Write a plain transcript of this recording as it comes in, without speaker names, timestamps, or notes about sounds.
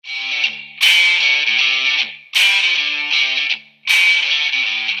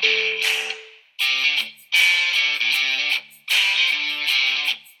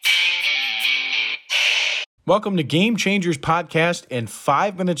Welcome to Game Changers Podcast and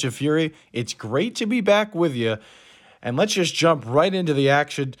 5 Minutes of Fury. It's great to be back with you. And let's just jump right into the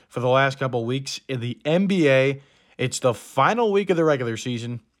action for the last couple of weeks. In the NBA, it's the final week of the regular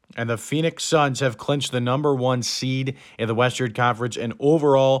season, and the Phoenix Suns have clinched the number 1 seed in the Western Conference and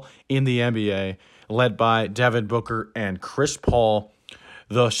overall in the NBA, led by Devin Booker and Chris Paul.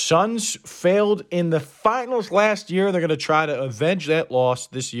 The Suns failed in the finals last year. They're going to try to avenge that loss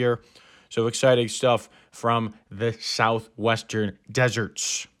this year. So exciting stuff from the southwestern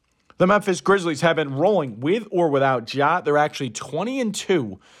deserts. The Memphis Grizzlies have been rolling with or without Ja. They're actually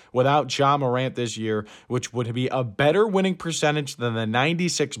 20-2 without Ja Morant this year, which would be a better winning percentage than the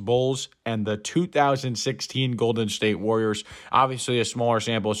 96 Bulls and the 2016 Golden State Warriors. Obviously a smaller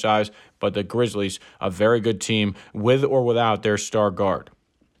sample size, but the Grizzlies, a very good team with or without their star guard.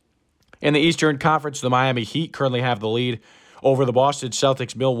 In the Eastern Conference, the Miami Heat currently have the lead over the Boston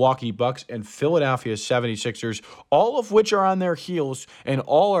Celtics, Milwaukee Bucks, and Philadelphia 76ers, all of which are on their heels and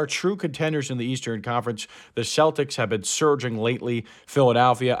all are true contenders in the Eastern Conference. The Celtics have been surging lately.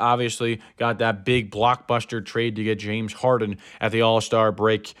 Philadelphia obviously got that big blockbuster trade to get James Harden at the All-Star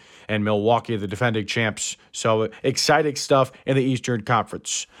break, and Milwaukee, the defending champs. So exciting stuff in the Eastern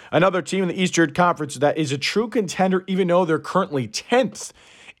Conference. Another team in the Eastern Conference that is a true contender, even though they're currently 10th,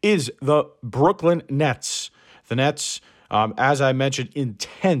 is the Brooklyn Nets. The Nets, as I mentioned, in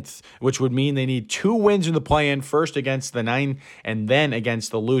 10th, which would mean they need 2 wins in the play-in, first against the 9 and then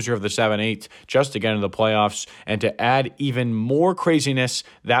against the loser of the 7-8, just to get into the playoffs. And to add even more craziness,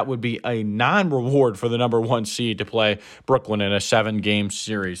 that would be a non-reward for the number 1 seed to play Brooklyn in a 7-game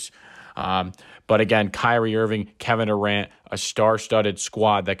series. But again, Kyrie Irving, Kevin Durant, a star-studded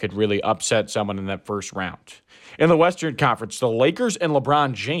squad that could really upset someone in that first round. In the Western Conference, the Lakers and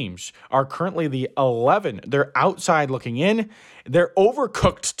LeBron James are currently the 11. They're outside looking in. They're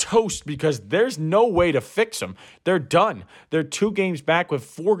overcooked toast because there's no way to fix them. They're done. They're 2 games back with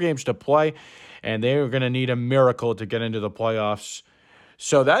 4 games to play, and they're going to need a miracle to get into the playoffs.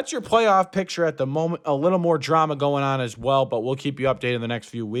 So that's your playoff picture at the moment. A little more drama going on as well, but we'll keep you updated in the next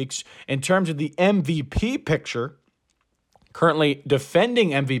few weeks. In terms of the MVP picture, currently defending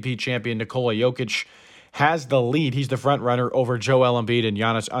MVP champion Nikola Jokic has the lead. He's the front runner over Joel Embiid and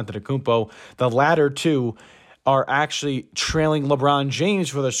Giannis Antetokounmpo. The latter two are actually trailing LeBron James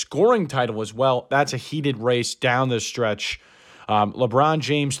for the scoring title as well. That's a heated race down the stretch. LeBron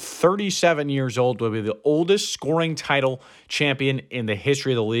James, 37 years old, will be the oldest scoring title champion in the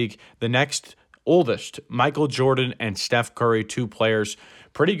history of the league. The next oldest, Michael Jordan and Steph Curry, 2 players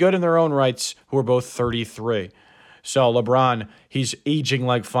pretty good in their own rights, who are both 33. So LeBron, he's aging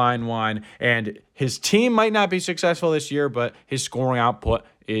like fine wine, and his team might not be successful this year, but his scoring output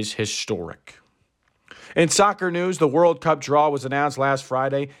is historic. In soccer news, the World Cup draw was announced last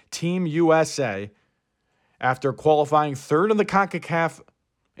Friday. Team USA, after qualifying 3rd in the CONCACAF,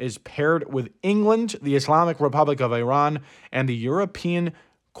 is paired with England, the Islamic Republic of Iran, and the European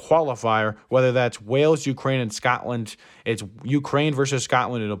qualifier, whether that's Wales, Ukraine, and Scotland. It's Ukraine versus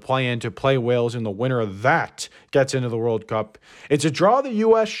Scotland in a play-in to play Wales, and the winner of that gets into the World Cup. It's a draw the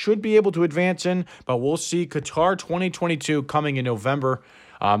U.S. should be able to advance in, but we'll see Qatar 2022 coming in November.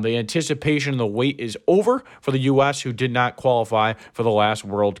 The anticipation and the wait is over for the U.S., who did not qualify for the last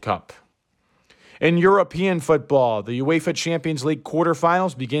World Cup. In European football, the UEFA Champions League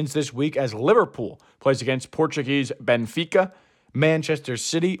quarterfinals begins this week as Liverpool plays against Portuguese Benfica. Manchester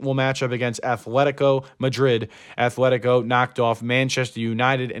City will match up against Atletico Madrid. Atletico knocked off Manchester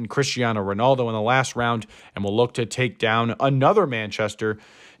United and Cristiano Ronaldo in the last round and will look to take down another Manchester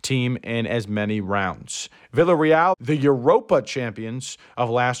team in as many rounds. Villarreal, the Europa champions of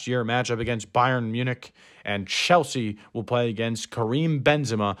last year, match up against Bayern Munich, and Chelsea will play against Karim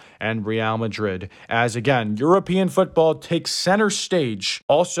Benzema and Real Madrid. As again, European football takes center stage.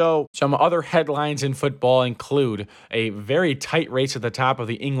 Also, some other headlines in football include a very tight race at the top of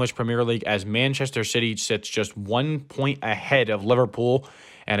the English Premier League as Manchester City sits just 1 point ahead of Liverpool,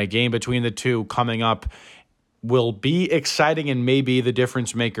 and a game between the two coming up will be exciting and may be the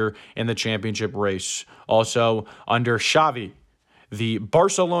difference maker in the championship race. Also, under Xavi, the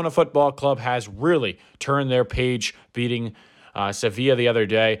Barcelona Football Club has really turned their page, beating Sevilla the other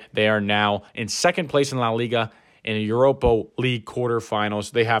day. They are now in 2nd place in La Liga in the Europa League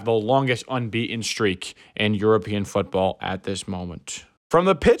quarterfinals. They have the longest unbeaten streak in European football at this moment. From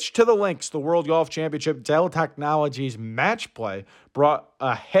the pitch to the links, the World Golf Championship Dell Technologies Match Play brought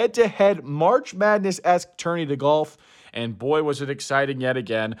a head-to-head March Madness-esque tourney to golf, and boy was it exciting yet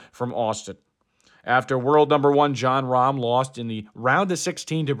again from Austin. After world number 1 Jon Rahm lost in the round of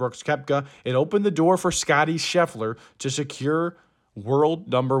 16 to Brooks Koepka, it opened the door for Scottie Scheffler to secure world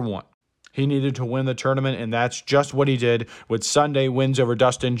number 1. He needed to win the tournament, and that's just what he did with Sunday wins over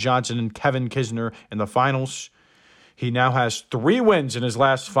Dustin Johnson and Kevin Kisner in the finals. He now has 3 wins in his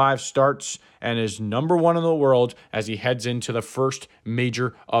last 5 starts and is number 1 in the world as he heads into the first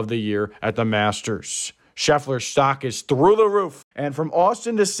major of the year at the Masters. Scheffler's stock is through the roof. And from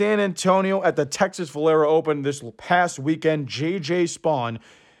Austin to San Antonio at the Texas Valero Open this past weekend, J.J. Spaun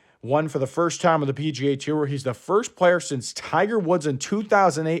won for the first time on the PGA Tour. He's the first player since Tiger Woods in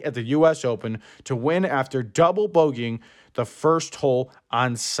 2008 at the U.S. Open to win after double bogeying the first hole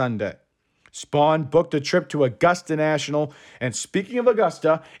on Sunday. Spaun booked a trip to Augusta National, and speaking of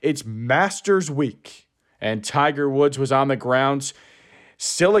Augusta, it's Masters Week, and Tiger Woods was on the grounds.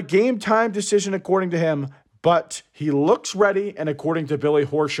 Still a game-time decision according to him, but he looks ready, and according to Billy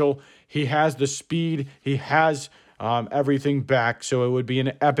Horschel, he has the speed, he has everything back, so it would be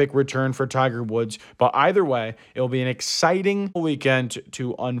an epic return for Tiger Woods. But either way, it will be an exciting weekend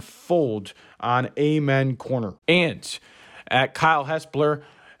to unfold on Amen Corner. And at Kyle Hespeler,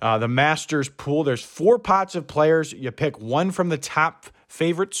 the Masters pool, there's 4 pots of players. You pick 1 from the top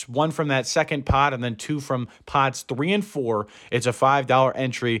favorites, 1 from that second pot, and then 2 from pots 3 and 4. It's a $5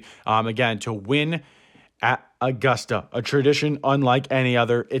 entry, again, to win at Augusta, a tradition unlike any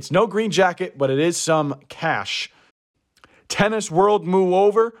other. It's no green jacket, but it is some cash. Tennis world move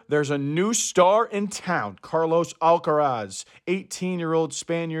over. There's a new star in town. Carlos Alcaraz, 18-year-old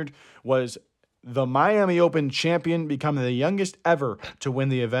Spaniard, was the Miami Open champion, becoming the youngest ever to win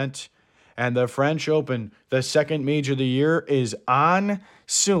the event. And the French Open, the second major of the year, is on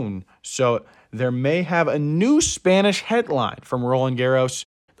soon. So there may have a new Spanish headline from Roland Garros.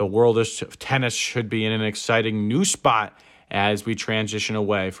 The world of tennis should be in an exciting new spot as we transition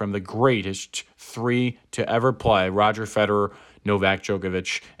away from the greatest 3 to ever play, Roger Federer, Novak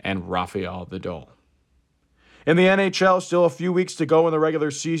Djokovic, and Rafael Nadal. In the NHL, still a few weeks to go in the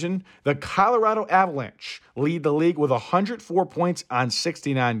regular season. The Colorado Avalanche lead the league with 104 points on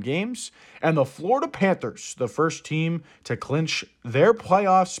 69 games. And the Florida Panthers, the first team to clinch their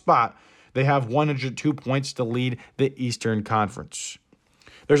playoff spot, they have 102 points to lead the Eastern Conference.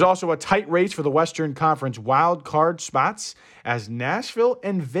 There's also a tight race for the Western Conference wild card spots, as Nashville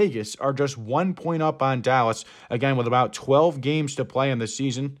and Vegas are just 1 point up on Dallas, again with about 12 games to play in the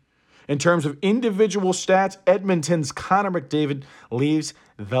season. In terms of individual stats, Edmonton's Connor McDavid leads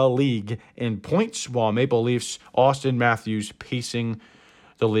the league in points, while Maple Leafs' Austin Matthews pacing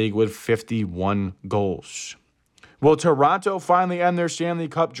the league with 51 goals. Will Toronto finally end their Stanley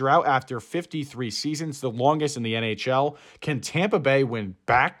Cup drought after 53 seasons, the longest in the NHL? Can Tampa Bay win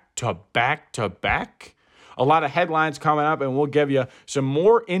back-to-back-to-back? A lot of headlines coming up, and we'll give you some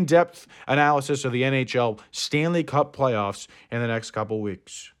more in-depth analysis of the NHL Stanley Cup playoffs in the next couple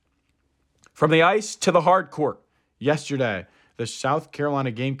weeks. From the ice to the hard court, yesterday, the South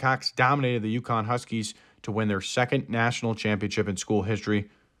Carolina Gamecocks dominated the UConn Huskies to win their second national championship in school history.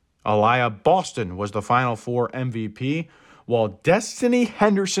 Aliyah Boston was the Final Four MVP, while Destiny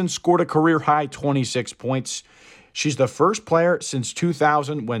Henderson scored a career-high 26 points. She's the first player since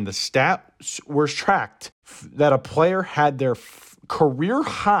 2000 when the stats were tracked that a player had their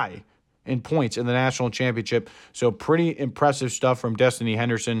career-high in points in the national championship. So pretty impressive stuff from Destiny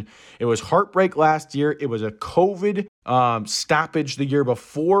Henderson. It was heartbreak last year. It was a COVID stoppage the year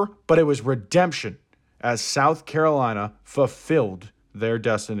before, but it was redemption as South Carolina fulfilled their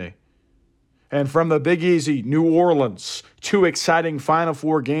destiny. And from the Big Easy, New Orleans, 2 exciting Final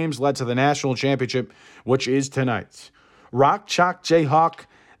Four games led to the national championship, which is tonight. Rock Chalk Jayhawk,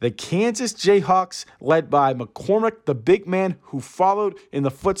 the Kansas Jayhawks, led by McCormick, the big man who followed in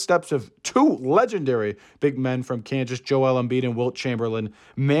the footsteps of 2 legendary big men from Kansas, Joel Embiid and Wilt Chamberlain,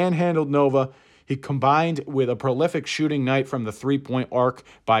 manhandled Nova. He combined with a prolific shooting night from the three-point arc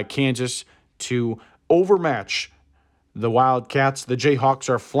by Kansas to overmatch the Wildcats. The Jayhawks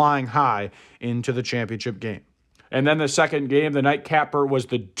are flying high into the championship game. And then the second game, the nightcapper, was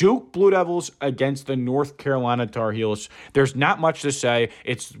the Duke Blue Devils against the North Carolina Tar Heels. There's not much to say.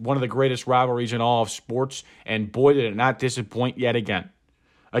 It's one of the greatest rivalries in all of sports, and boy, did it not disappoint yet again.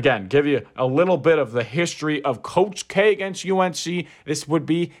 Again, give you a little bit of the history of Coach K against UNC. This was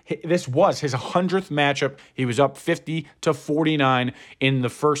his 100th matchup. He was up 50-49 in the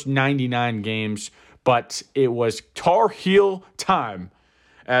first 99 games. But it was Tar Heel time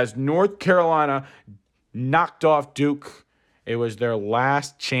as North Carolina knocked off Duke. It was their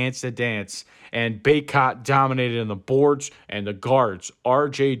last chance to dance. And Baycott dominated in the boards and the guards.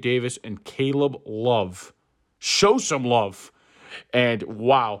 R.J. Davis and Caleb Love. Show some love. And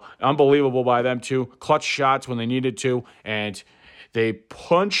wow, unbelievable by them too. Clutch shots when they needed to. And they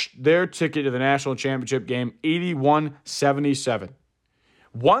punched their ticket to the national championship game 81-77.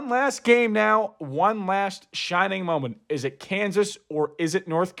 One last game now, one last shining moment. Is it Kansas or is it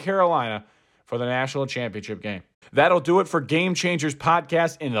North Carolina for the national championship game? That'll do it for Game Changers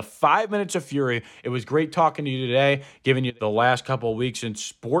podcast in the 5 Minutes of Fury. It was great talking to you today, giving you the last couple of weeks in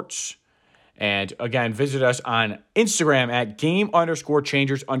sports. And again, visit us on Instagram at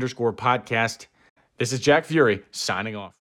game_changers_podcast. This is Jack Fury signing off.